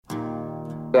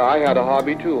I had a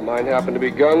hobby too. Mine happened to be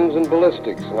guns and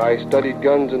ballistics, and I studied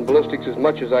guns and ballistics as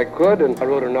much as I could, and I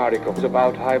wrote an article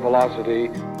about high velocity.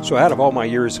 So out of all my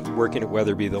years working at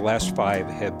Weatherby, the last 5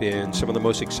 have been some of the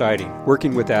most exciting.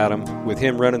 Working with Adam, with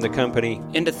him running the company.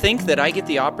 And to think that I get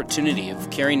the opportunity of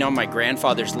carrying on my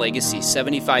grandfather's legacy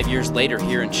 75 years later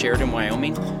here in Sheridan,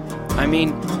 Wyoming, I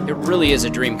mean, it really is a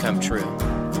dream come true.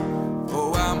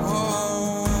 Oh, I'm home.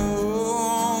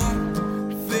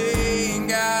 Thank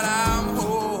God I'm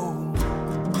home.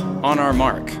 On Our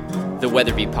Mark, the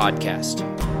Weatherby Podcast.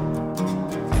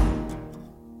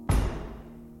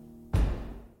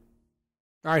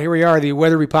 All right, here we are, the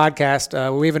Weatherby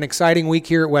Podcast. We have an exciting week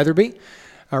here at Weatherby.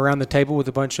 Around the table with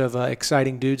a bunch of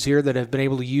exciting dudes here that have been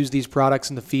able to use these products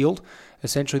in the field.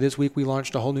 Essentially, this week we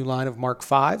launched a whole new line of Mark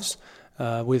Vs,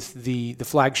 with the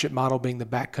flagship model being the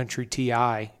Backcountry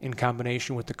TI in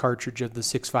combination with the cartridge of the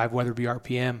 6.5 Weatherby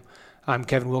RPM. I'm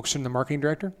Kevin Wilkerson, the marketing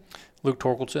director. Luke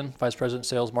Torkelson, Vice President,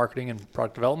 Sales, Marketing, and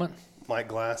Product Development. Mike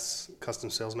Glass,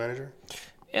 Custom Sales Manager.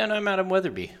 And I'm Adam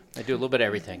Weatherby. I do a little bit of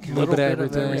everything. A little bit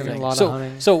of everything. A lot of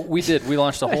hunting. So we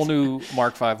launched a whole new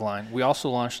Mark V line. We also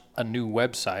launched a new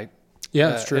website. Yeah,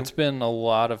 that's true. It's been a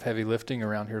lot of heavy lifting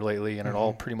around here lately, and it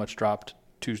all pretty much dropped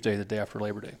Tuesday, the day after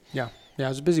Labor Day. Yeah, it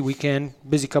was a busy weekend,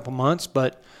 busy couple months,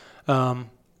 but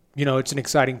it's an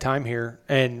exciting time here,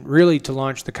 and really to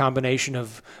launch the combination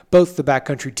of both the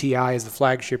Backcountry TI as the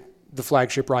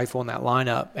flagship rifle in that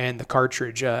lineup, and the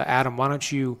cartridge. Adam, why don't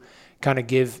you kind of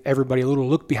give everybody a little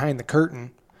look behind the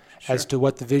curtain as to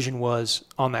what the vision was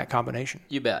on that combination?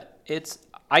 You bet.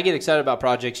 I get excited about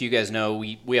projects. You guys know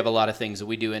we have a lot of things that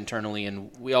we do internally, and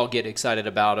we all get excited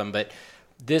about them. But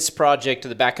this project,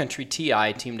 the Backcountry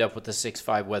TI, teamed up with the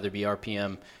 6.5 Weatherby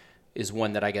RPM, is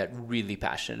one that I got really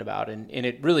passionate about. And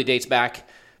it really dates back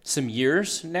some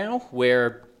years now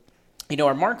where,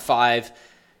 our Mark V,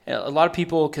 a lot of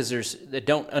people, because that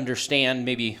don't understand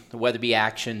maybe the Weatherby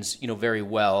actions, very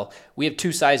well. We have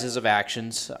 2 sizes of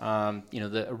actions.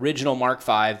 The original Mark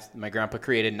V, my grandpa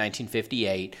created in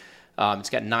 1958. It's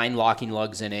got 9 locking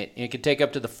lugs in it, and it can take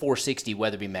up to the 460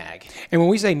 Weatherby mag. And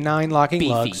when we say 9 locking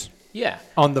Beefy. lugs, yeah,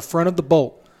 on the front of the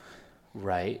bolt,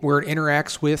 right, where it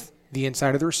interacts with the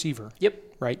inside of the receiver. Yep.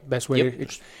 Right. Best way to.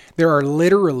 There are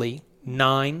literally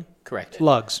 9. Correct.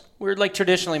 Lugs. We're like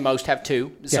traditionally most have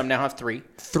 2. Some now have 3.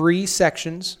 3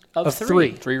 sections of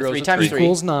 3. 3 rows of times 3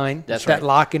 equals 9. That's that right.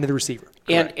 Lock into the receiver.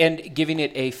 And giving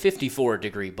it a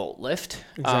 54-degree bolt lift.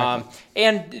 Exactly.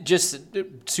 And just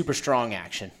super strong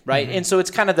action, right? And so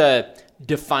it's kind of the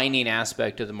defining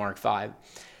aspect of the Mark V.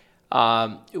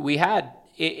 We had,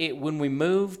 when we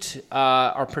moved,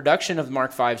 our production of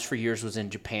Mark Vs for years was in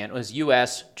Japan. It was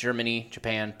U.S., Germany,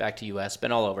 Japan, back to U.S.,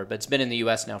 been all over. But it's been in the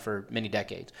U.S. now for many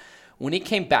decades. When it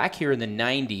came back here in the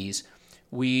 90s,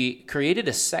 we created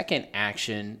a second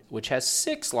action, which has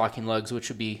 6 locking lugs, which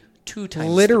would be 2 times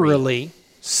 3. Literally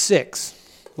 6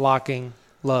 locking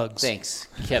lugs. Thanks,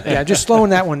 Kevin. Yeah, just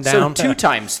slowing that one down. So 2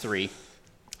 times 3.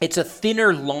 It's a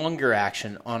thinner, longer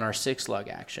action on our 6-lug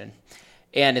action.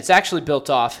 And it's actually built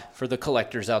off, for the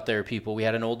collectors out there, people, we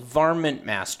had an old Varmint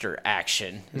Master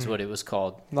action, is what it was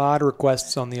called. A lot of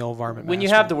requests on the old Varmint Master. When you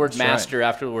have the word master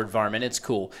after the word varmint, it's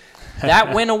cool.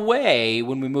 That went away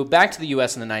when we moved back to the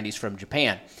U.S. in the 90s from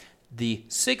Japan. The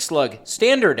 6-lug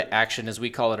standard action, as we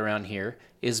call it around here,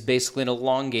 is basically an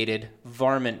elongated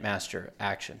Varmint Master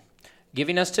action,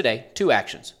 giving us today 2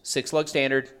 actions, 6-lug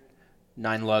standard,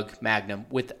 9-lug Magnum,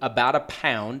 with about a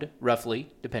pound,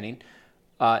 roughly, depending,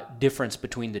 difference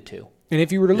between the 2. And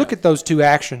if you were to look at those 2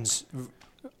 actions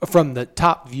from the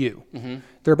top view,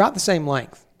 they're about the same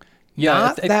length.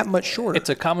 Not that much shorter. It's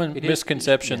a common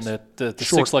misconception that the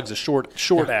 6 lugs is short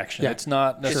action. Yeah. It's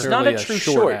not necessarily it's not a true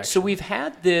short action. So we've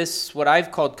had this, what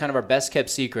I've called kind of our best kept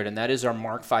secret, and that is our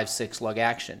Mark V 6-lug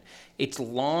action. It's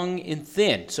long and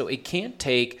thin, so it can't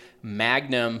take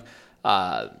Magnum.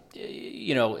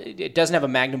 It doesn't have a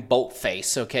Magnum bolt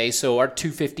face, okay? So our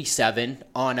 257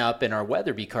 on up in our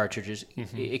Weatherby cartridges,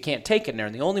 it can't take it in there.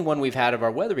 And the only one we've had of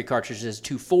our Weatherby cartridges is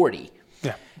 240.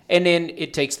 Yeah. And then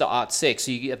it takes the 0.6,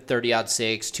 so you get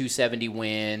 30-06, 270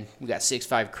 Win. We got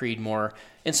 6.5 Creedmoor,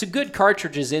 and some good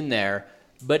cartridges in there,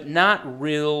 but not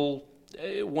real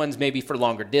ones maybe for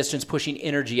longer distance, pushing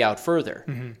energy out further.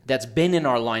 That's been in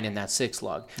our line in that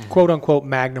 6-lug. Quote unquote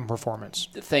Magnum performance.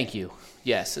 Thank you.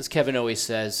 Yes, as Kevin always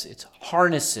says, it's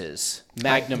harnesses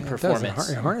Magnum performance.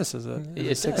 It harnesses it.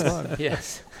 It's 6-lug.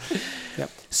 Yes.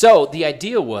 Yep. So the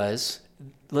idea was,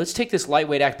 let's take this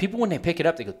lightweight action. People, when they pick it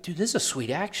up, they go, dude, this is a sweet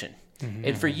action.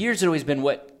 And for years, it always been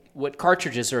what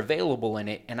cartridges are available in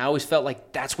it, and I always felt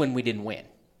like that's when we didn't win.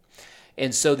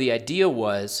 And so the idea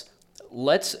was,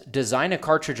 let's design a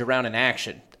cartridge around an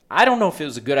action. I don't know if it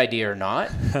was a good idea or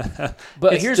not,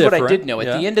 but It's here's what I different, did know. At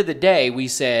yeah. the end of the day, we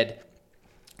said,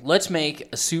 let's make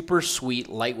a super sweet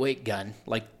lightweight gun,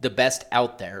 like the best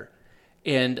out there,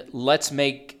 and let's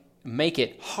make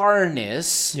it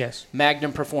harness Yes.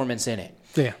 Magnum performance in it.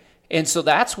 Yeah. And so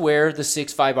that's where the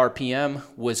 6.5 RPM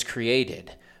was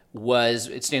created.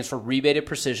 It stands for Rebated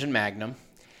Precision Magnum.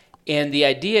 And the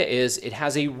idea is it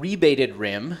has a rebated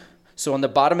rim. So on the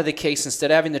bottom of the case, instead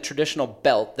of having the traditional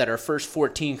belt that our first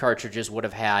 14 cartridges would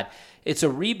have had, it's a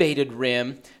rebated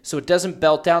rim, so it doesn't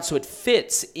belt out, so it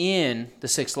fits in the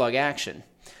 6-lug action,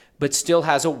 but still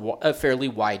has a fairly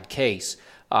wide case.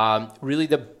 Really,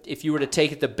 if you were to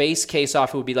take the base case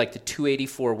off, it would be like the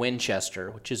 284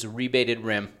 Winchester, which is a rebated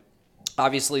rim.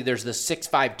 Obviously, there's the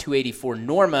 6.5 284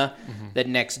 Norma that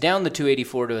necks down the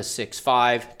 284 to a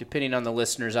 6.5. Depending on the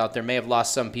listeners out there, may have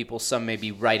lost some people. Some may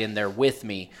be right in there with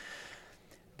me.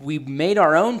 We made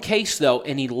our own case, though,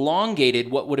 and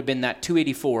elongated what would have been that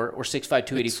 284 or 6.5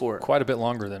 284. It's quite a bit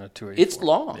longer than a 284. It's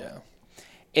long. Yeah.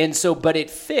 And so, but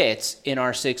it fits in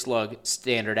our 6-lug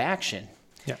standard action.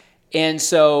 Yeah. And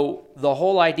so the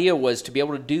whole idea was to be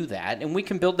able to do that, and we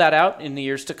can build that out in the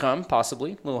years to come,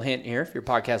 possibly. A little hint here if you're a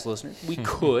podcast listener. We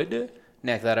could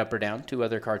neck that up or down to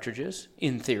other cartridges,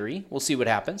 in theory. We'll see what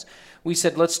happens. We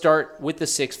said let's start with the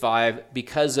 6.5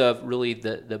 because of really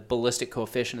the ballistic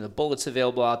coefficient of the bullets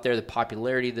available out there, the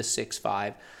popularity of the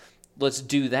 6.5. Let's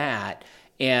do that.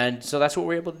 And so that's what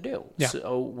we're able to do. Yeah.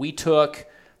 So we took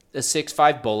a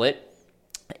 6.5 bullet,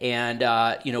 and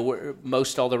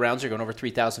most all the rounds are going over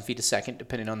 3,000 feet a second,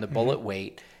 depending on the bullet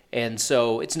weight. And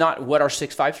so it's not what our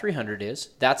 6.5 300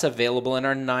 is. That's available in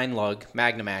our 9-lug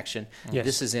Magnum action. Yes.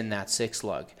 This is in that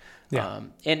 6-lug. Yeah.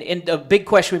 And a big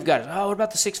question we've got is, what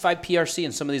about the 6.5 PRC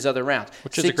and some of these other rounds?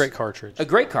 Which is a great cartridge. A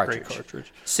great cartridge.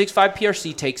 6.5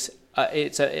 PRC takes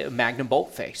it's a Magnum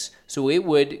bolt face, so it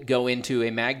would go into a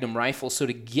Magnum rifle. So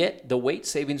to get the weight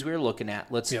savings we were looking at,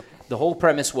 the whole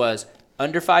premise was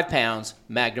under 5 pounds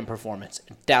Magnum performance.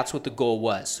 That's what the goal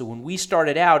was. So when we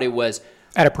started out, it was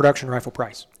At a production rifle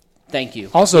price. thank you.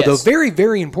 Also, Yes. though, very,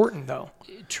 very important, though.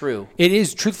 True. It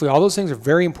is, truthfully, all those things are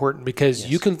very important because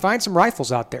you can find some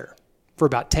rifles out there for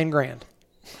about 10 grand.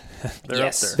 They're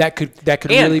Yes. up there. That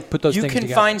could And really put those you things can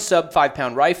together. find sub 5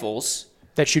 pound rifles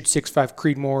that shoot 6.5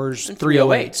 Creedmoors, and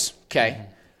 308s. Okay.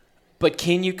 But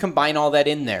can you combine all that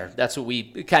in there? That's what we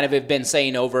kind of have been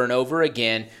saying over and over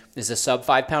again, is a sub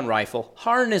 5 pound rifle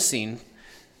harnessing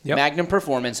Yep. Magnum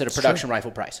performance at a production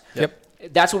rifle price.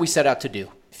 Yep. That's what we set out to do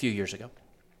a few years ago.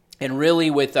 And really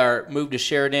with our move to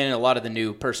Sheridan, a lot of the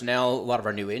new personnel, a lot of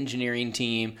our new engineering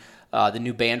team, the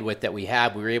new bandwidth that we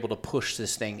have, we were able to push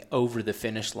this thing over the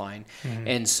finish line.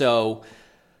 And so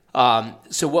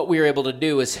what we were able to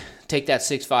do is take that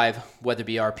 6.5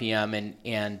 Weatherby RPM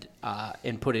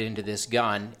and put it into this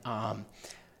gun.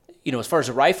 As far as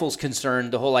the rifle's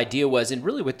concerned, the whole idea was, and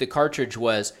really with the cartridge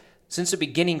was, since the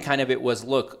beginning kind of it was,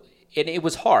 look, and it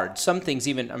was hard. Some things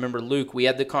even, I remember Luke, we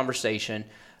had the conversation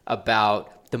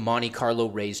about the Monte Carlo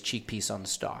raised cheek piece on the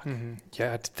stock.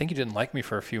 Yeah, I think you didn't like me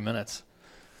for a few minutes.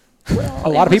 A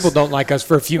lot of people don't like us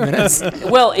for a few minutes.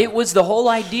 Well, it was the whole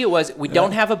idea was we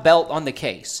don't have a belt on the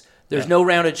case. There's no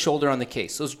rounded shoulder on the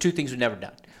case. Those are two things we've never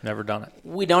done. Never done it.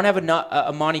 We don't have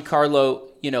a Monte Carlo,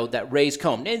 that raised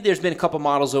comb. And there's been a couple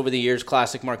models over the years,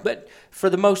 classic mark, but for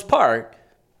the most part,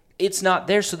 it's not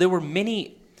there. So there were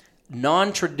many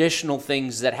non-traditional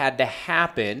things that had to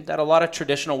happen that a lot of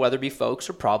traditional Weatherby folks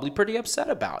are probably pretty upset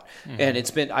about. And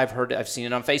I've seen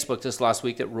it on Facebook this last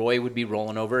week that Roy would be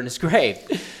rolling over in his grave.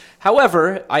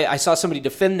 However, I saw somebody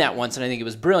defend that once, and I think it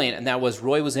was brilliant, and that was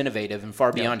Roy was innovative and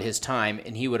far beyond his time,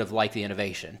 and he would have liked the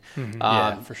innovation.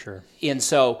 Yeah, for sure. And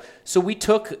so we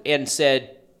took and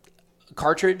said,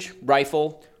 cartridge,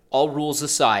 rifle, all rules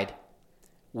aside,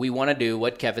 we want to do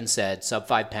what Kevin said, sub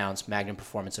 5 pounds, Magnum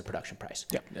performance at production price.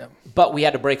 Yeah. But we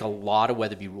had to break a lot of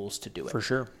Weatherby rules to do it. For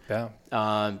sure. Yeah.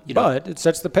 But it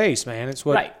sets the pace, man. It's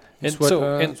what. Right. It's And what,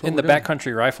 so it's what in we're the doing.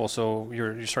 backcountry rifle, so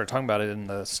you started talking about it in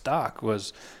the stock,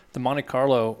 was the Monte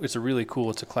Carlo. It's a really cool,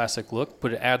 it's a classic look,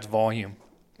 but it adds volume.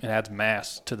 It adds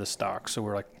mass to the stock. So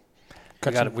we're like,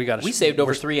 We saved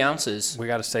over 3 ounces. We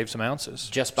got to save some ounces.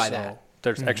 Just by that.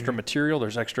 There's extra material.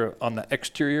 There's extra on the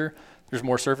exterior. There's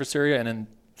more surface area, and then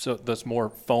so there's more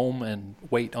foam and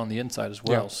weight on the inside as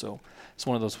well. Yeah. So it's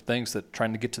one of those things that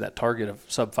trying to get to that target of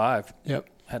sub 5. Yep.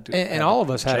 Had to, And all of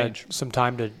us had some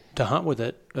time to hunt with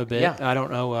it a bit. Yeah. I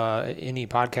don't know any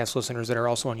podcast listeners that are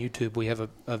also on YouTube. We have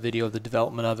a video of the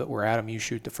development of it where, Adam, you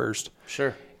shoot the first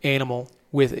Sure. animal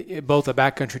with both a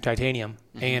backcountry titanium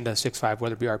and a 6.5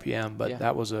 Weatherby RPM. But Yeah.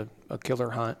 that was a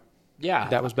killer hunt. Yeah.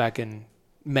 That was back in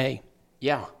May.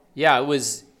 Yeah. Yeah, it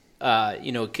was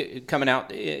coming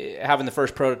out, having the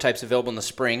first prototypes available in the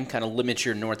spring kind of limits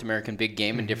your North American big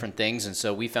game and different things. And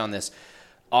so we found this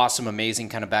awesome, amazing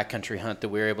kind of backcountry hunt that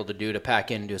we were able to do to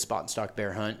pack in and do a spot and stock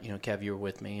bear hunt. Kev, you were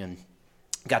with me and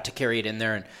got to carry it in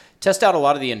there and test out a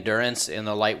lot of the endurance and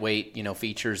the lightweight,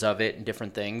 features of it and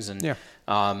different things. And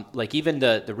like even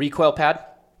the recoil pad,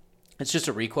 it's just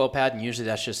a recoil pad, and usually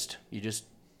that's just you just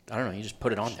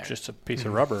put it on there. Just a piece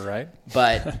of rubber, right?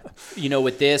 But,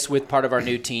 with part of our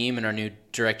new team and our new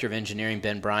director of engineering,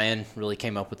 Ben Bryan, really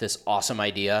came up with this awesome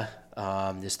idea,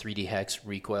 this 3D Hex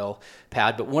recoil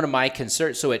pad. But one of my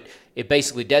concerns, so it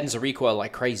basically deadens the recoil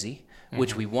like crazy,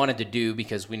 which we wanted to do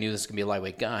because we knew this was going to be a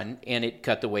lightweight gun, and it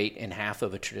cut the weight in half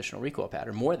of a traditional recoil pad,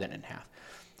 or more than in half.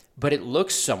 But it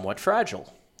looks somewhat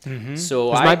fragile. Mm-hmm.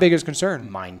 So That's my biggest concern.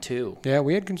 Mine too. Yeah,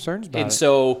 we had concerns about it. And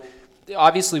so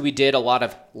obviously we did a lot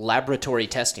of laboratory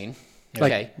testing.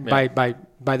 Okay.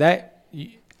 By that,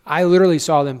 I literally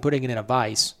saw them putting it in a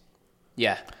vise.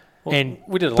 Yeah. Well, and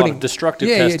we did a lot of destructive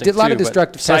testing. Yeah, did a lot of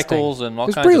destructive cycles testing. And all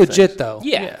kinds of things. It was pretty legit, things. though.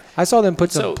 Yeah. I saw them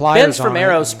put some so pliers Ben's from on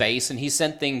aerospace, and he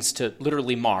sent things to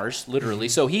literally Mars, literally.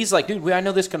 So he's like, dude, I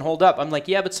know this can hold up. I'm like,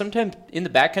 yeah, but sometimes in the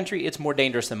backcountry, it's more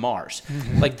dangerous than Mars.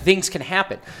 Like, things can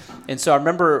happen. And so I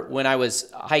remember when I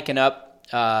was hiking up,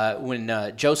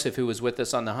 when Joseph, who was with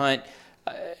us on the hunt,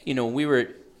 we were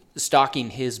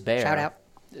stalking his bear.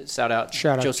 Shout out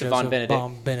Joseph Von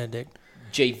Benedict.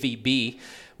 JVB.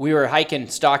 We were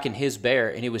stalking his bear,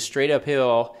 and it was straight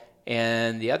uphill.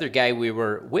 And the other guy we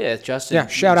were with, Justin. Yeah,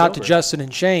 shout out to Justin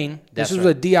and Shane. This was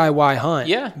a DIY hunt.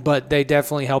 Yeah. But they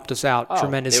definitely helped us out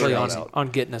tremendously on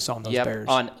getting us on those bears.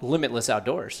 On Limitless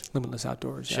Outdoors. Limitless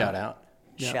Outdoors. Yeah. Shout out.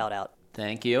 Yeah. Shout out.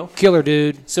 Thank you. Killer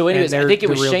dude. So anyways, I think it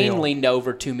was Shane deal. leaned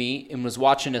over to me and was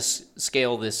watching us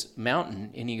scale this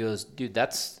mountain, and he goes, dude,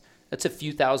 that's a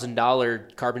few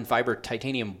 $1,000 carbon fiber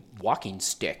titanium walking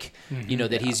stick,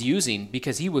 that he's using,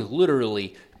 because he was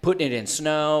literally putting it in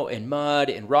snow and mud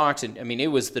and rocks. And I mean, it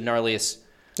was the gnarliest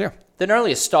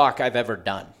stalk I've ever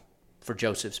done for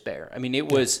Joseph's bear. I mean,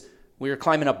 it was, we were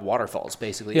climbing up waterfalls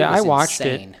basically. Yeah, it was I watched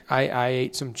insane. it. I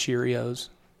ate some Cheerios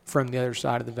from the other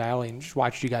side of the valley and just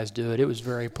watched you guys do it. It was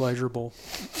very pleasurable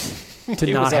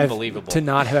It was unbelievable. to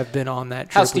not have been on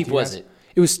that trip. How steep was it?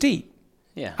 It was steep.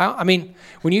 Yeah. I mean,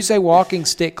 when you say walking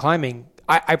stick climbing,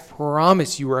 I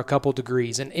promise you were a couple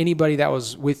degrees, and anybody that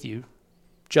was with you,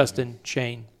 Justin,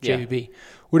 Shane, JB,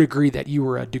 would agree that you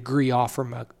were a degree off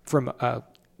from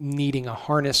needing a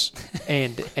harness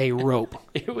and a rope.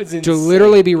 It was insane. To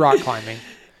literally be rock climbing.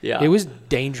 Yeah. It was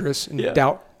dangerous and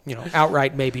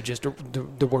outright maybe just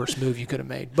the worst move you could have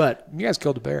made. But you guys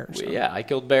killed a bear. So. Yeah, I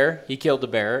killed a bear. He killed a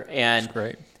bear. And That's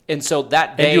great. And so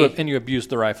that day, and you abused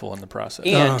the rifle in the process.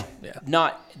 And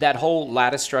not that whole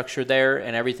lattice structure there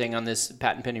and everything on this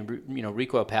patent pending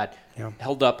recoil pad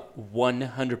held up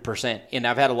 100%. And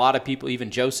I've had a lot of people,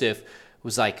 even Joseph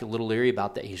was like a little leery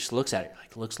about that. He just looks at it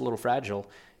like it looks a little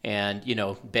fragile. And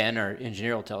Ben, our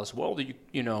engineer, will tell us, well, the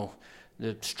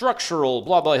structural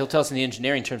blah blah. He'll tell us in the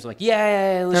engineering terms, like,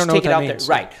 let's take it out there.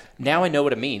 Right now, I know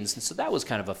what it means, and so that was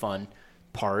kind of a fun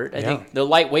part. I think the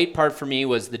lightweight part for me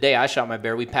was the day I shot my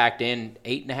bear. We packed in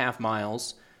 8.5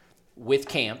 miles with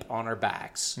camp on our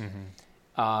backs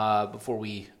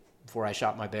before I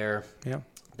shot my bear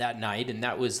that night, and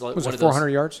that was like was it 400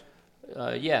 yards?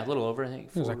 A little over. I think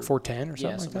it was like 410 or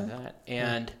something like that.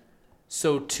 And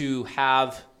so to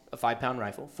have a 5-pound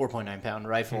rifle, 4.9-pound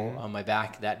rifle on my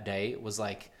back that day was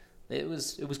like it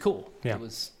was cool. Yeah. It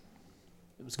was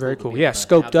very cool. cool. Yeah,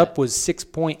 scoped up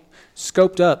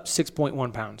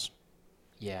 6.1 pounds.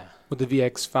 Yeah. With the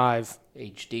VX5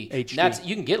 HD.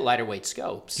 You can get lighter weight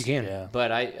scopes. You can.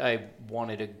 But I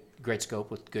wanted a great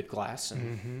scope with good glass,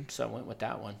 and so I went with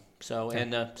that one. So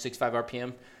and 6.5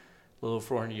 RPM, a little over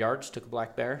 400 yards. Took a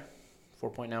black bear,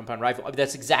 4.9-pound rifle. I mean,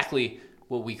 that's exactly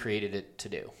what we created it to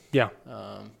do. Yeah.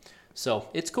 So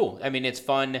it's cool. I mean, it's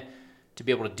fun to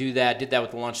be able to do that. Did that with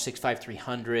the Launch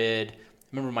 6.5-300.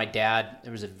 Remember my dad,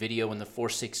 there was a video when the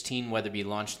 416 Weatherby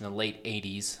launched in the late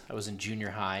 80s. I was in junior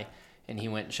high, and he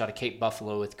went and shot a Cape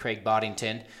Buffalo with Craig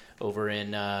Boddington over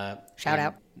in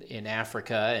in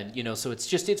Africa. And, so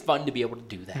it's fun to be able to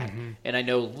do that. And I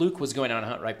know Luke was going on a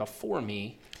hunt right before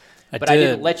me, I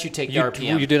didn't let you take the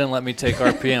RPM. You didn't let me take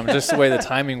RPM, just the way the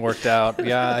timing worked out.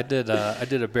 Yeah, I did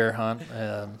a bear hunt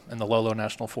in the Lolo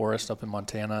National Forest up in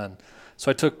Montana. And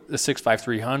so I took the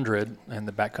 6.5-300 and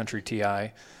the Backcountry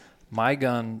TI. My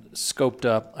gun scoped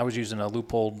up. I was using a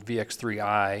Leupold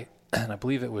VX3i, and I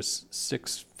believe it was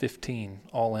 615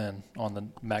 all in on the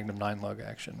Magnum 9-lug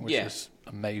action, which is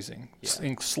amazing.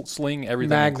 Yeah. Sling everything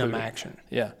Magnum included. action.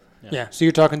 Yeah. So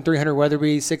you're talking 300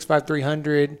 Weatherby,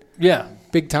 6.5-300. Yeah.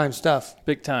 Big time stuff.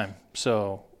 Big time.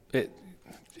 So but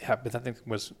I think it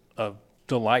was a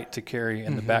delight to carry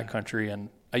in the backcountry. And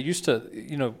I used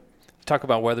to, talk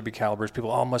about Weatherby calibers.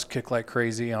 People, must kick like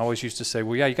crazy. And I always used to say,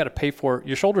 well, yeah, you got to pay for it.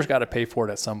 Your shoulders got to pay for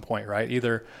it at some point, right?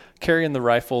 Either carrying the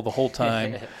rifle the whole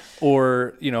time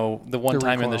or, the one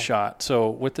time in the shot. So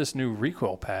with this new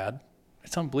recoil pad,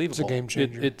 it's unbelievable. It's a game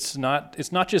changer. It's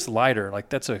not just lighter. Like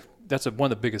that's one of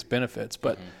the biggest benefits,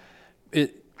 but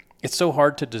it's so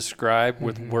hard to describe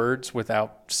with words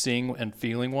without seeing and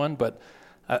feeling one. But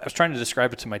I was trying to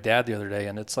describe it to my dad the other day,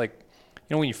 and it's like,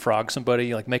 when you frog somebody,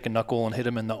 you like make a knuckle and hit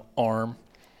them in the arm.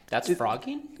 That's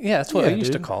frogging? Yeah, that's what I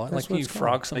used to call it. That's Like you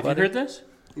frog somebody. Have you heard this?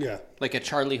 Yeah. Like a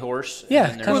Charlie horse? Yeah,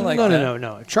 and then kinda there's- like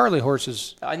No. Charlie horse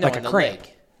is I know, like in a the cramp.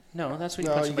 leg. No, that's what you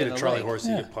No, punch you somebody get a in the Charlie leg. horse,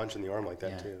 you get punched in the arm like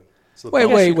that too. So the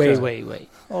Wait, punch- wait.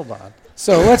 Hold on.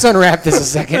 So let's unwrap this a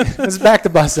second. Let's back the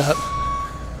bus up.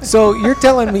 So you're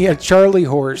telling me a Charlie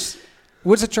horse.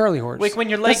 What's a Charlie horse? Like when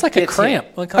your leg That's like a gets cramp.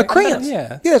 hit. Like a cramp.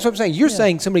 Yeah. Yeah, that's what I'm saying. You're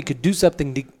saying somebody could do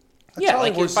something to. A Yeah, Charlie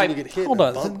like horse if I- when you get hit, hold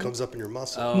and a on. bump comes up in your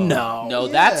muscle. Oh, No. No,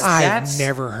 that's I've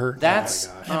never heard That's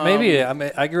Maybe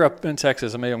I grew up in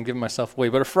Texas, and maybe I'm giving myself away.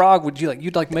 But a frog, you'd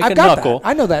make I've a got knuckle. that.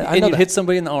 I know that. I and know you'd that. hit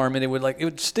somebody in the arm, and it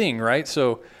would sting, right?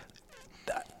 So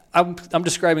I'm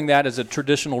describing that as a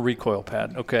traditional recoil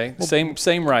pad. Okay,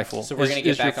 same rifle. So we're going to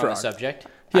get is your back on the frog. subject.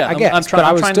 Yeah, I guess, but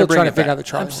I was still trying to bring it figure back. out the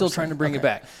Charlie I'm still horse trying to thing. bring it Okay.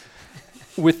 back.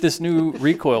 With this new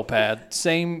recoil pad,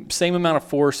 same amount of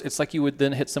force. It's like you would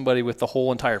then hit somebody with the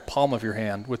whole entire palm of your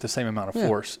hand with the same amount of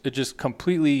force. It just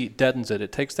completely deadens it.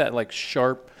 It takes that like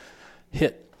sharp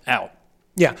hit out.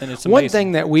 Yeah. And it's One amazing.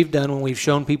 thing that we've done when we've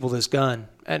shown people this gun,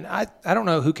 and I don't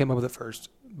know who came up with it first,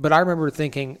 but I remember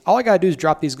thinking, all I got to do is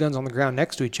drop these guns on the ground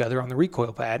next to each other on the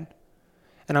recoil pad,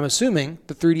 and I'm assuming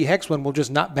the 3D Hex one will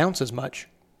just not bounce as much.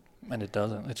 And it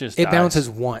doesn't. It just It dies. bounces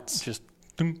once. Just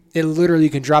It literally, you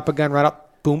can drop a gun right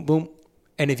up, boom, boom.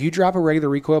 And if you drop a regular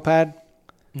recoil pad,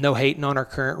 no hating on our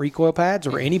current recoil pads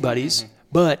or anybody's,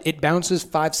 but it bounces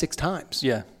 5-6 times.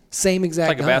 yeah. Same exact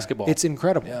like a gun. basketball. It's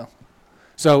incredible. Yeah.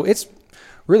 So it's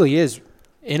really is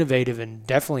innovative and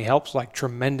definitely helps like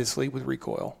tremendously with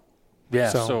recoil. Yeah.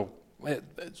 So-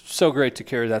 It's so great to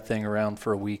carry that thing around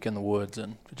for a week in the woods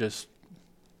and just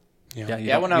you I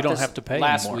don't, went out you don't this have to pay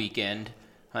last anymore. weekend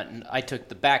hunting. I took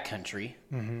the backcountry,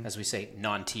 as we say,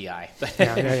 non-TI.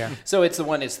 Yeah. So it's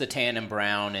the tan and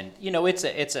brown, and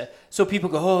it's a. So people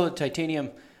go, oh,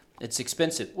 titanium, it's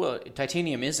expensive. Well,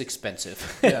 titanium is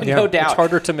expensive, no doubt. It's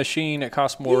harder to machine. It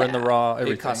costs more in the raw.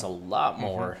 Everything. It costs a lot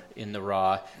more in the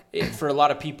raw. For a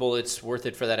lot of people, it's worth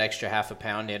it for that extra half a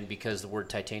pound, and because the word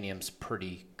titanium's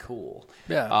pretty cool.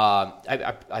 Yeah.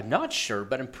 I'm not sure,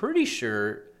 but I'm pretty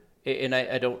sure, and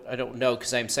I don't know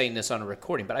because I'm saying this on a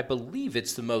recording, but I believe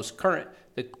it's the most current,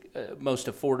 most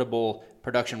affordable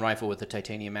production rifle with the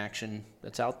titanium action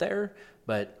that's out there.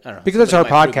 But I don't know. Because it's our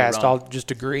Somebody might prove me podcast, wrong. I'll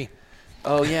just agree.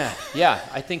 Oh yeah,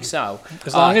 I think so.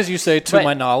 As long as you say, to but-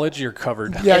 my knowledge, you're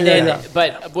covered. Yeah, and yeah, then, yeah.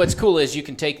 But what's cool is you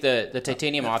can take the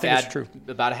titanium off, think it's add true.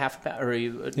 about a half a pound, or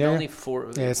Yeah. only four.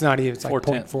 Yeah, it's not even. It's like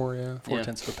 410. 0.4, yeah.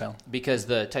 4/10 of a pound. Because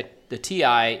the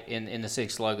TI in the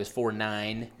 6 slug is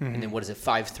 4.9, and then what is it,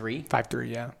 5.3?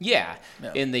 5.3, yeah. Yeah,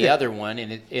 in the other one,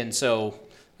 and so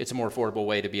it's a more affordable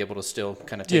way to be able to still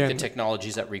kind of take Yeah, the and-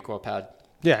 technologies that recoil pad.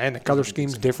 Yeah, and the color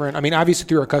scheme's different. I mean, obviously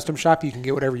through a custom shop, you can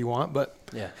get whatever you want, but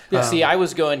Yeah. See, I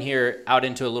was going here out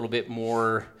into a little bit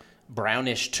more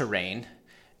brownish terrain,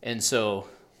 and so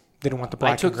didn't want the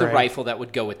black I took and the gray. rifle that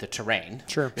would go with the terrain.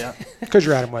 Sure. Yeah. Because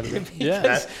you're Adam Weatherby.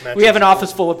 Yeah. We have an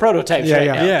office full of prototypes Yeah, right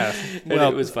yeah. now. Yeah. And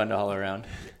it was fun to haul around.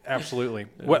 Absolutely.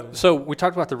 So we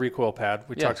talked about the recoil pad.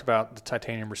 We Yeah. talked about the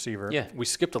titanium receiver. Yeah. We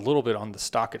skipped a little bit on the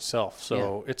stock itself.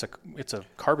 So it's a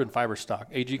carbon fiber stock,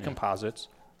 AG Composites.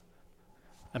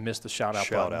 I missed the shout out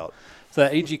button. So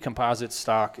the AG Composites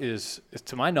stock is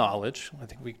to my knowledge, I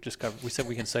think we said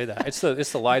we can say that. It's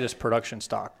the lightest production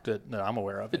stock that I'm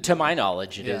aware of. To my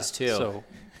knowledge, it is too. So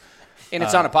And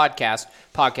it's on a podcast.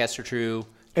 Podcasts are true.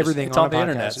 Everything it's on, on the a podcast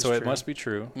internet, is so it true. must be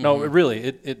true. No, it really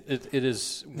it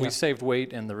is. We saved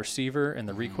weight in the receiver and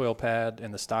the recoil pad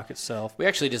and the stock itself. We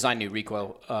actually designed new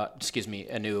recoil, a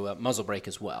new muzzle brake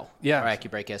as well. Yeah. Our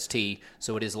AccuBrake ST,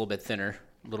 so it is a little bit thinner,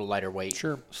 a little lighter weight.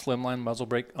 Sure. Slimline muzzle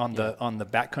brake on the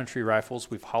backcountry rifles.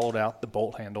 We've hollowed out the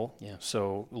bolt handle. Yeah.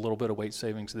 So a little bit of weight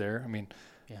savings there. I mean,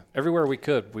 everywhere we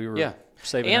could, we were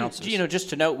saving and ounces. just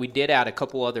to note, we did add a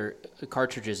couple other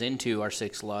cartridges into our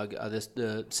 6 lug.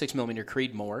 The 6mm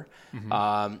Creedmoor,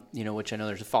 which I know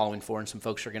there's a following for, and some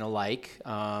folks are going to like.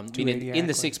 In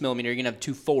the 6mm, you're going to have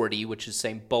 240, which is the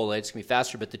same bullet. It's going to be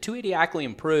faster, but the 280 Ackley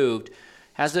Improved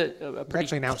has a pretty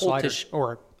Actually, now slider cultish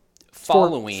or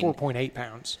following. 4.8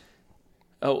 pounds.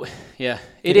 Oh, yeah.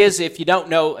 It is. If you don't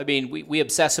know, I mean, we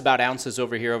obsess about ounces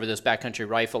over here over this backcountry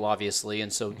rifle, obviously.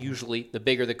 And so usually the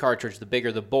bigger the cartridge, the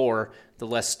bigger the bore, the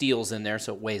less steel's in there,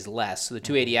 so it weighs less. So the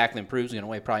 280 Ackley Improved is going to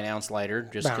weigh probably an ounce lighter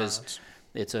just because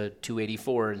it's a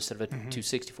 284 instead of a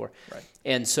 264. Right.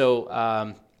 And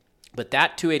so, but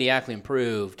that 280 Ackley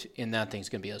Improved in that thing's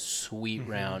going to be a sweet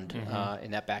round in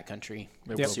that backcountry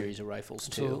series of rifles,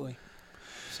 too. Absolutely.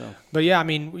 So, but yeah, I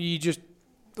mean,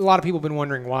 a lot of people have been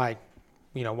wondering why.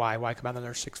 Why come out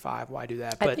another 6.5? Why do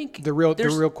that? But I think the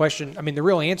real question, I mean, the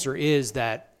real answer is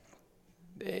that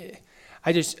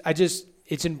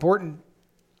it's important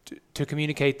to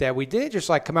communicate that we did just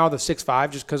like come out with a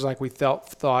 6.5 just because like we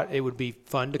thought it would be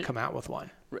fun to come out with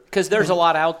one. Because there's a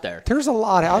lot out there. There's a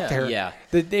lot out there. Yeah.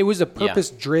 It was a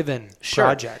purpose-driven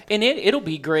project. And it'll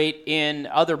be great in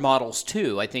other models,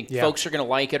 too. I think folks are going to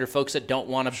like it, or folks that don't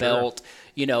want a belt,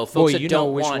 folks that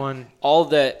don't want all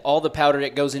the powder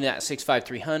that goes into that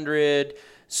 6.5-300.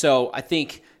 So I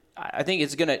think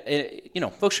it's going to,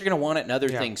 folks are going to want it in other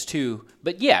things, too.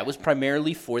 But, yeah, it was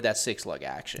primarily for that 6-lug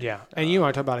action. Yeah. And you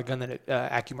want to talk about a gun that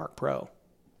AccuMark Pro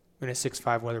in a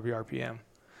 6.5 Weatherby RPM.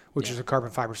 Which is a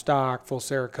carbon fiber stock, full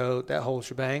Cerakote, that whole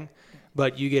shebang.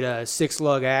 But you get a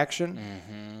 6-lug action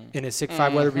in a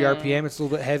 6.5 Weatherby RPM. It's a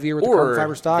little bit heavier with the carbon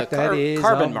fiber stock. That is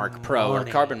Carbon Mark Pro or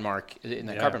Carbon Mark in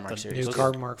the Carbon Mark series. New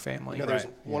Carbon Mark family. There's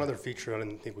one other feature I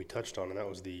didn't think we touched on, and that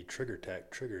was the Trigger Tech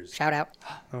triggers. Shout out.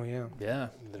 Oh, yeah. Yeah.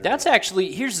 That's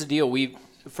actually, here's the deal. We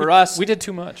did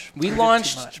too much. We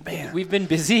launched, we've been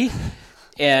busy.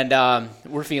 And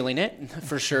we're feeling it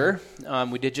for sure.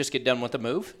 We did just get done with the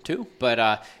move too.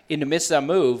 But in the midst of that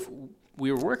move,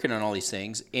 we were working on all these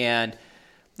things. And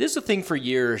this is a thing for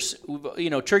years.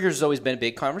 Triggers has always been a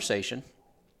big conversation.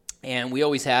 And we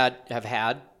always have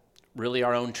had really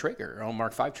our own trigger, our own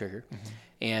Mark V trigger.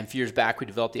 And a few years back, we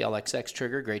developed the LXX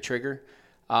trigger, great trigger.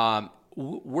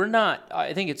 We're not,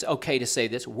 I think it's okay to say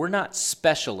this, we're not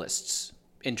specialists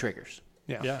in triggers.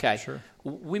 Yeah. Okay. Sure.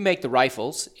 We make the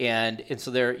rifles, and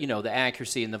so they're the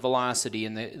accuracy and the velocity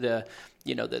and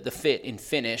the fit and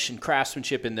finish and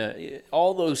craftsmanship and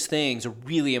all those things are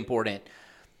really important.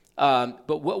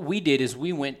 But what we did is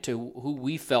we went to who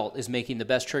we felt is making the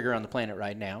best trigger on the planet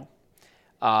right now,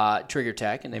 Trigger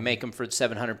Tech, and they make them for the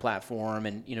 700 platform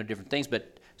and different things,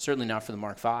 but certainly not for the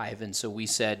Mark V. And so we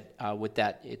said with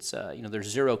that, it's there's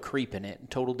zero creep in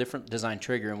it, total different design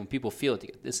trigger. And when people feel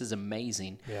it, this is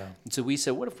amazing. Yeah. And so we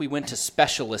said, what if we went to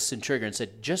specialists in trigger and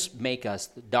said, just make us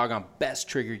the doggone best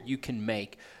trigger you can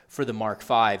make for the Mark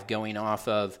V, going off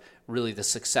of really the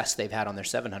success they've had on their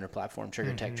 700 platform,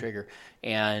 Trigger Tech trigger.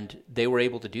 And they were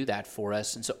able to do that for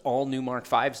us. And so all new Mark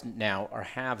Vs now are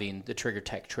having the Trigger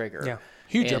Tech trigger. Yeah.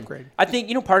 Huge upgrade. I think,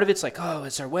 part of it's like,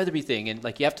 it's our Weatherby thing. And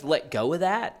like, you have to let go of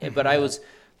that. But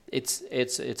it's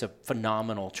a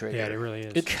phenomenal trigger. Yeah, it really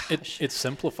is. It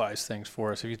simplifies things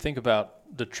for us. If you think about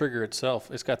the trigger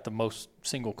itself, it's got the most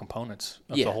single components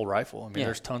of the whole rifle. I mean,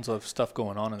 there's tons of stuff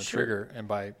going on in the trigger. And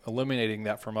by eliminating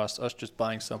that from us just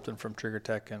buying something from Trigger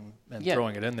Tech and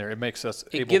throwing it in there, it makes us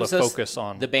able to focus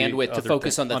on the bandwidth to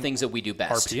focus on the things that we do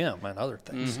best. RPM and other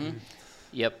things.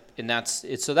 Yep. And that's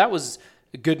it. So that was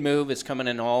a good move. It's coming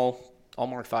in all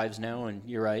Mark Vs now. And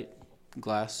you're right,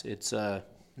 Glass. It's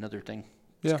another thing.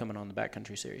 It's coming on the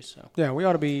Backcountry series. So yeah, we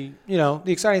ought to be. The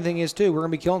exciting thing is too, we're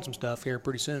going to be killing some stuff here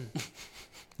pretty soon.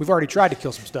 We've already tried to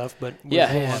kill some stuff, but we're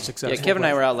unsuccessful. Yeah, Kevin and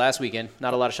I were out last weekend.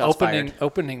 Not a lot of shots fired.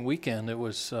 Opening weekend, it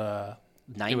was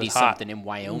 90 something in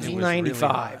Wyoming. It was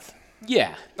 95. Really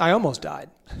yeah, I almost died,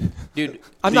 dude.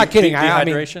 I'm not kidding.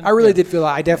 I really did feel.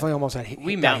 I definitely almost had.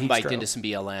 We mountain biked into some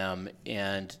BLM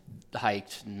and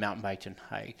hiked, and mountain biked and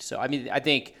hiked. So I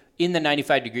think in the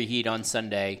 95-degree heat on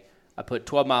Sunday, I put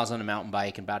 12 miles on a mountain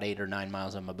bike and about 8 or 9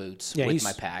 miles on my boots with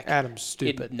my pack. Adam's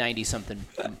stupid.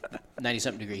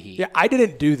 90-something degree heat. Yeah, I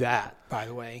didn't do that, by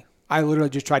the way. I literally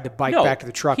just tried to bike back to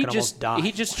the truck and almost died.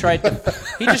 He just tried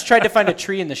to find a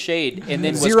tree in the shade and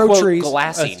then Zero was, quote, trees.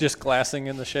 glassing. Just glassing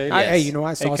in the shade? Hey,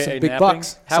 I saw AKA some big napping?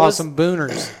 bucks. Some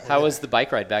booners. How was the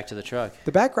bike ride back to the truck?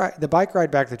 The bike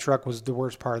ride back to the truck was the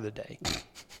worst part of the day.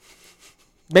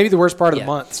 Maybe the worst part of the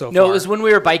month so far. No, it was when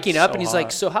we were biking up, and he's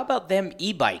like, so how about them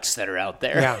e-bikes that are out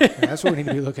there? Yeah, that's what we need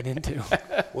to be looking into.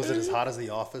 Was it as hot as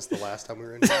the office the last time we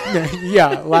were in here?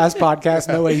 Yeah, last podcast,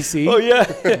 no AC. Oh, yeah.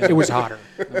 It was hotter.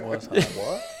 It was hot.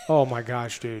 What? Oh, my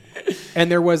gosh, dude. And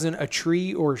there wasn't a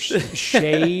tree or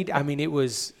shade. I mean, it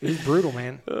was brutal,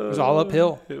 man. It was all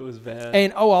uphill. It was bad.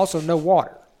 And, also, no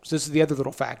water. So this is the other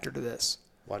little factor to this.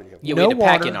 Why did you have Yeah, we had to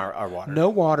pack in our water. No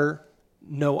water,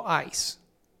 no ice.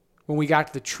 When we got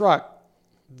to the truck,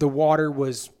 the water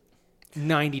was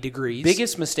 90 degrees.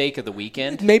 Biggest mistake of the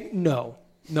weekend No,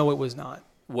 it was not.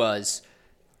 was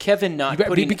Kevin not You better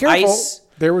putting be careful. ice.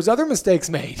 There was other mistakes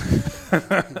made.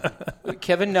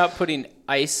 Kevin not putting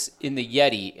ice in the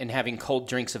Yeti and having cold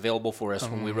drinks available for us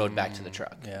when we rode back to the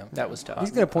truck. Yeah. That was tough.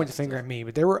 He's going to point the finger at me,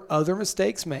 but there were other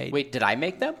mistakes made. Wait, did I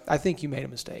make them? I think you made a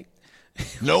mistake.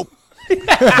 Nope. He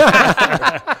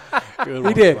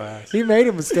did. He made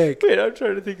a mistake. Wait, I'm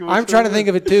trying to think of I'm trying to think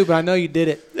of it too, but I know you did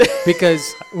it because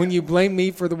when you blamed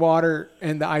me for the water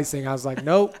and the icing, I was like,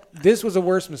 nope, this was a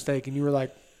worse mistake. And you were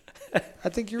like, I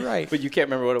think you're right. But you can't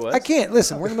remember what it was? I can't.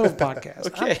 Listen, we're in the middle of a podcast.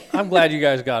 Okay. I'm glad you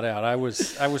guys got out. I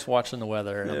was watching the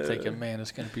weather and I'm thinking, man,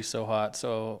 it's going to be so hot.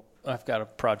 So I've got a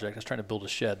project. I was trying to build a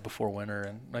shed before winter,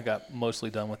 and I got mostly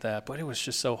done with that. But it was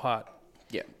just so hot.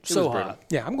 Yeah. So hot.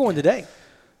 Yeah, I'm going today.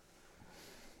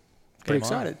 Pretty Game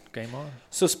on. excited. Game on.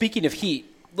 So speaking of heat,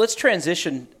 let's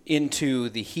transition into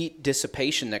the heat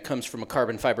dissipation that comes from a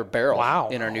carbon fiber barrel Wow.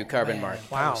 in our new Carbon Mark.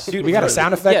 Wow. Dude, We got a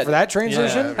sound effect yeah. for that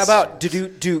transition? Yeah. How about do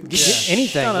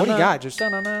Anything. What do you got? Just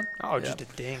Da-na-na. Oh, just a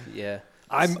ding. Yeah.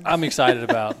 I'm excited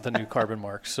about the new Carbon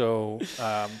Mark. So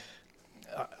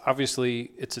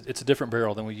obviously it's a different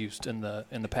barrel than we used in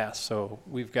the past. So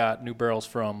we've got new barrels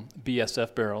from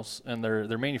BSF barrels, and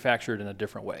they're manufactured in a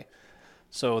different way.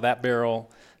 So that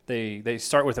barrel, they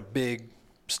start with a big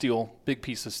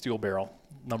piece of steel barrel,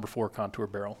 number 4 contour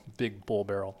barrel, big bull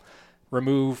barrel.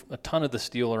 Remove a ton of the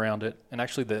steel around it, and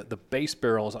actually the base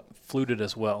barrel is fluted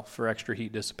as well for extra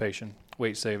heat dissipation,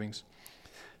 weight savings.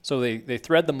 So they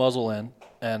thread the muzzle in,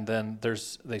 and then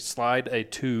they slide a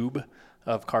tube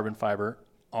of carbon fiber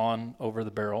on over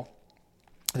the barrel.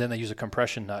 And then they use a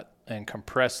compression nut and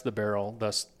compress the barrel,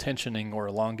 thus tensioning or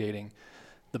elongating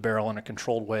the barrel in a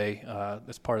controlled way.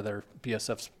 That's part of their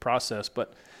BSF's process.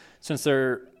 But since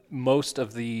most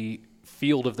of the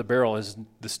field of the barrel is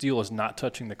the steel is not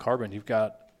touching the carbon, you've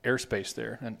got airspace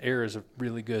there, and air is a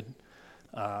really good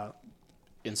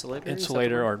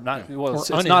insulator or not. Well, Or it's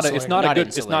not a Not good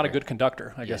insulator.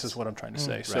 conductor, I guess Yes. is what I'm trying to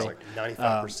say. Right. So Like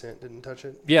 95% didn't touch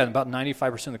it. yeah, about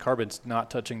 95% of the carbon's not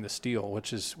touching the steel,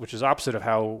 which is opposite of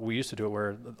how we used to do it,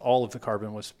 where all of the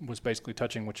carbon was basically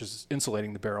touching, which is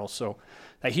insulating the barrel. So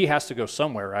he has to go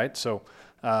somewhere, right? So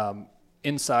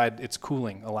inside, it's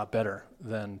cooling a lot better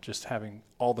than just having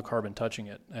all the carbon touching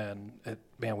it. And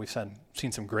we've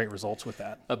seen some great results with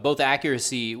that. Both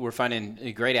accuracy, we're finding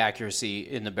a great accuracy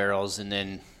in the barrels, and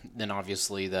then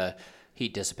obviously the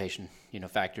heat dissipation,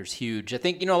 factor is huge. I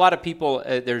think, a lot of people,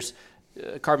 there's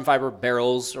carbon fiber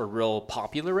barrels are real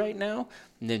popular right now.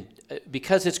 And then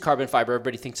because it's carbon fiber,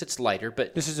 everybody thinks it's lighter,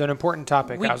 but This is an important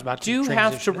topic. we I was about to do have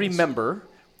to transition this. remember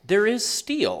there is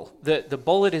steel. The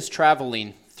bullet is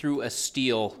traveling through a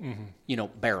steel,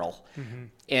 barrel. Mm-hmm.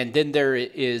 And then there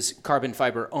is carbon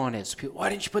fiber on it. So people, why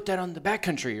didn't you put that on the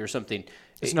backcountry or something?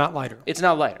 It's not lighter. It's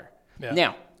not lighter. Yeah.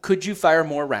 Now, could you fire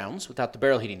more rounds without the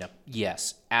barrel heating up?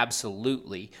 Yes,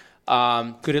 absolutely.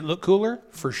 Could it look cooler?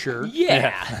 For sure.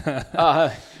 Yeah.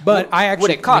 But I actually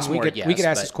would it cost we more? could Yes,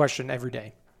 ask but- this question every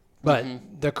day. But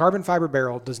the carbon fiber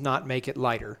barrel does not make it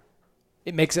lighter.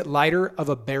 It makes it lighter of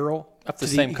a barrel up to the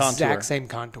same exact contour. same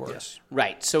contour. Yes.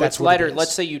 Right. So That's it's what it lighter. is.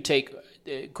 Let's say you take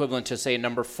equivalent to, say, a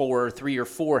number 3 or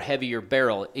 4 heavier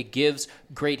barrel. It gives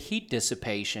great heat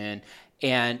dissipation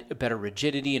and better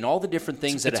rigidity and all the different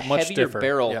things that it's a much heavier stiffer.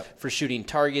 barrel Yep. for shooting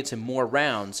targets and more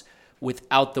rounds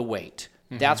without the weight.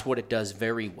 That's what it does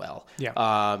very well.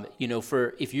 Yeah.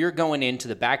 If you're going into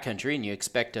the backcountry and you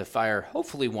expect to fire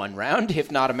hopefully one round,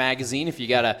 if not a magazine, if you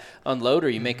got to unload or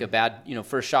you make a bad,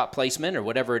 first shot placement or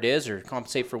whatever it is, or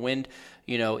compensate for wind,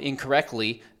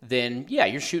 incorrectly, then yeah,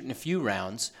 you're shooting a few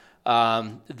rounds.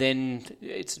 Then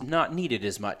it's not needed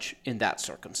as much in that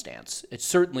circumstance. It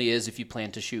certainly is if you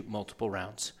plan to shoot multiple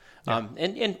rounds.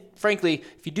 And frankly,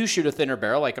 if you do shoot a thinner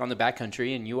barrel, like on the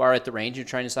backcountry, and you are at the range, you're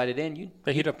trying to sight it in,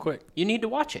 They heat up quick. you need to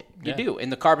watch it. You Yeah. do.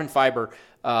 And the carbon fiber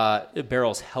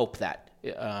barrels help that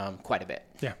quite a bit.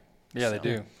 Yeah. Yeah, they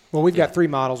do. Well, we've got 3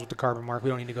 models with the carbon mark. We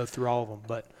don't need to go through all of them,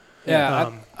 but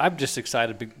Yeah, I'm just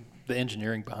excited the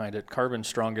engineering behind it. Carbon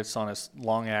strongest on its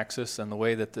long axis, and the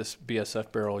way that this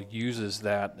BSF barrel uses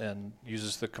that and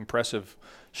uses the compressive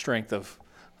strength of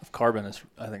carbon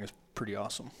I think is pretty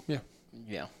awesome.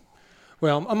 Yeah.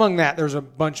 well, among that, there's a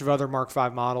bunch of other Mark V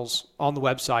models on the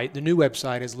website. The new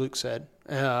website, as Luke said.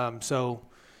 So,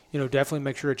 definitely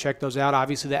make sure to check those out.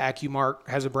 Obviously, the AccuMark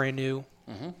has a brand new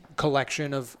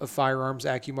collection of firearms: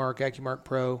 AccuMark, AccuMark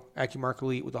Pro, AccuMark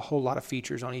Elite, with a whole lot of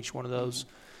features on each one of those.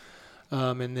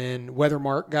 And then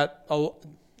WeatherMark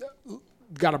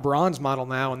got a bronze model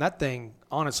now, and that thing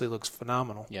honestly looks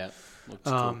phenomenal. Yeah. Looks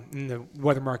cool. And the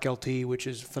WeatherMark LT, which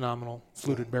is phenomenal,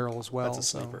 fluted barrel as well. That's a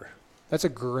so- sleeper. That's a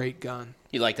great gun.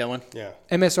 You like that one? Yeah.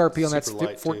 MSRP on that's Super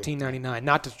light, too. $14.99.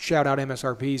 Not to shout out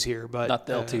MSRPs here, but Not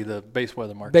the LT, the base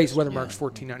Weathermark. base Weathermark's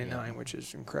 $14.99, which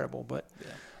is incredible. But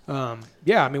I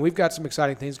mean, we've got some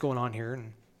exciting things going on here,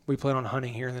 and we plan on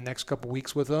hunting here in the next couple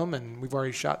weeks with them, and we've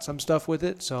already shot some stuff with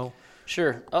it. So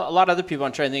Sure. A lot of other people,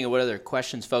 I'm trying to think of what other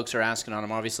questions folks are asking on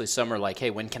them. Obviously, some are like, hey,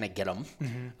 when can I get them?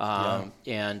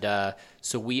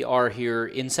 So we are here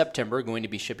in September going to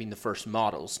be shipping the first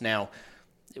models. Now,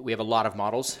 we have a lot of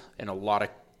models and a lot of,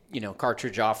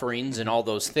 cartridge offerings and all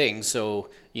those things. So,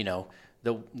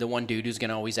 the one dude who's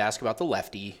going to always ask about the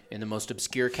lefty and the most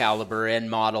obscure caliber and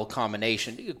model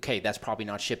combination, okay, that's probably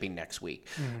not shipping next week.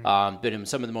 But in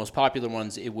some of the most popular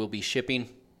ones, it will be shipping.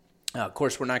 Of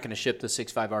course, we're not going to ship the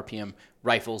 6.5 RPM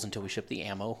rifles until we ship the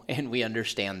ammo, and we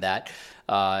understand that.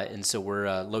 And so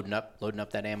we're loading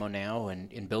up that ammo now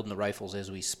and building the rifles as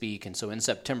we speak. And so in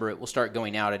September, it will start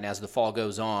going out, and as the fall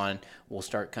goes on, we'll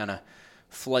start kind of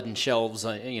flooding shelves,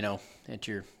 at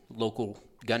your local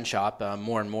gun shop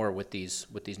more and more with these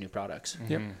new products.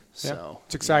 Yep. So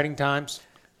it's exciting times.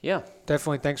 Yeah.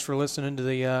 Definitely. Thanks for listening to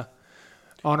the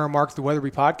Honor Mark the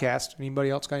Weatherby podcast. Anybody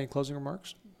else got any closing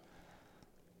remarks?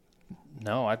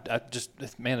 No, I just,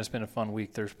 man, it's been a fun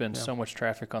week. There's been so much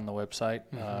traffic on the website,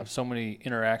 so many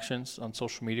interactions on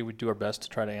social media. We do our best to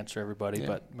try to answer everybody,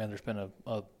 but man, there's been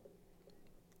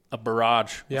a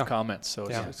barrage of comments. So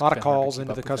it's a lot of been hard to calls keep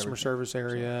into up the with customer everything. service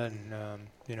area,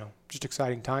 and just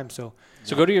exciting times. So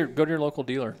go to your local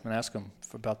dealer and ask them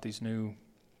about these new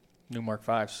Mark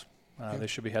Vs. They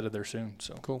should be headed there soon.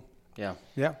 So cool. Yeah.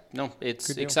 Yeah. No, it's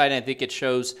Good deal. exciting. I think it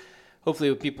shows,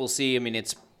 hopefully what people see, I mean,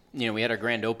 it's, we had our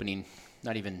grand opening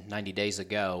not even 90 days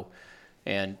ago,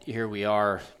 and here we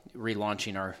are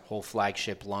relaunching our whole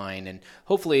flagship line, and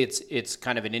hopefully it's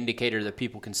kind of an indicator that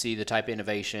people can see the type of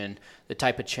innovation, the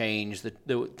type of change,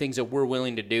 the things that we're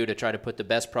willing to do to try to put the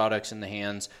best products in the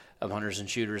hands of hunters and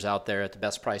shooters out there at the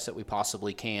best price that we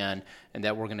possibly can, and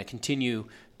that we're going to continue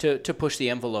to push the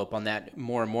envelope on that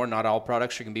more and more. Not all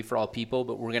products are going to be for all people,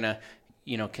 but we're going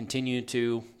to continue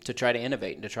to try to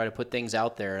innovate and to try to put things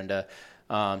out there, and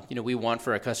we want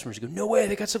for our customers to go, no way,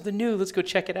 they got something new, let's go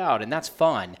check it out, and that's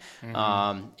fun.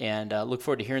 And look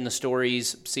forward to hearing the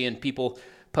stories, seeing people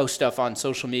post stuff on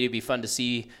social media. It'd be fun to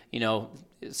see,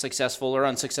 successful or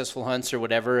unsuccessful hunts or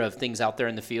whatever of things out there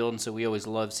in the field. And so we always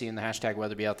love seeing the hashtag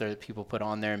Weatherby out there that people put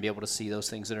on there and be able to see those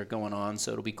things that are going on.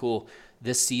 So it'll be cool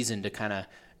this season to kind of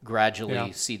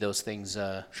gradually see those things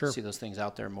see those things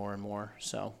out there more and more.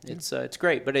 So it's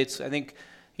great, but it's, I think,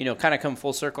 kind of come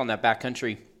full circle on that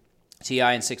backcountry TI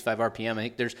and 6.5 RPM. I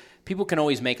think people can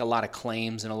always make a lot of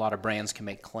claims, and a lot of brands can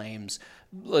make claims.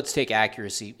 Let's take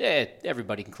accuracy.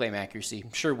 Everybody can claim accuracy.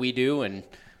 Sure, we do, and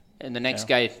the next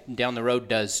guy down the road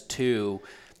does too.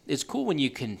 It's cool when you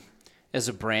can, as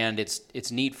a brand,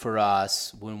 it's neat for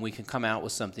us when we can come out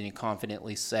with something and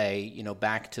confidently say,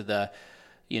 back to the,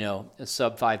 a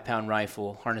sub 5 pound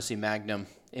rifle, harnessing Magnum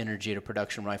energy at a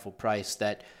production rifle price,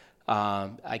 that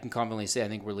I can confidently say I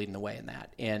think we're leading the way in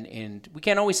that. And we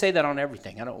can't always say that on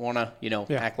everything. I don't want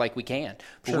to, act like we can.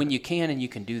 But when you can and you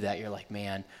can do that, you're like,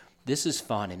 man, this is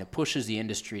fun, and it pushes the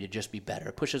industry to just be better.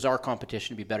 It pushes our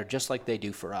competition to be better, just like they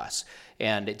do for us.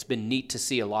 And it's been neat to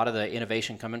see a lot of the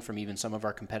innovation coming from even some of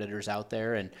our competitors out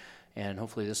there. And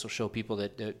hopefully this will show people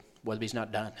that Weatherby's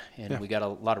not done, and we got a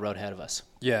lot of road ahead of us.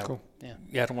 Yeah. Cool.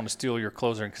 Yeah. I don't want to steal your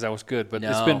closing because that was good, but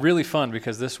it's been really fun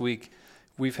because this week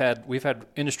we've had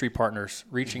industry partners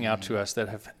reaching out to us that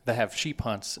have sheep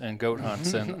hunts and goat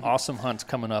hunts and awesome hunts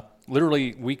coming up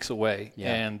literally weeks away,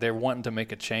 and they're wanting to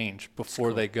make a change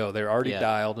before they go. They're already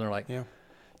dialed, and they're like,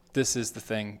 this is the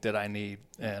thing that I need,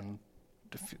 and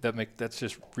that's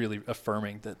just really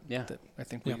affirming that I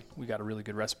think we got a really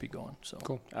good recipe going. So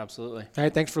cool. Absolutely. All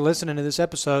right, thanks for listening to this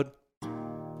episode.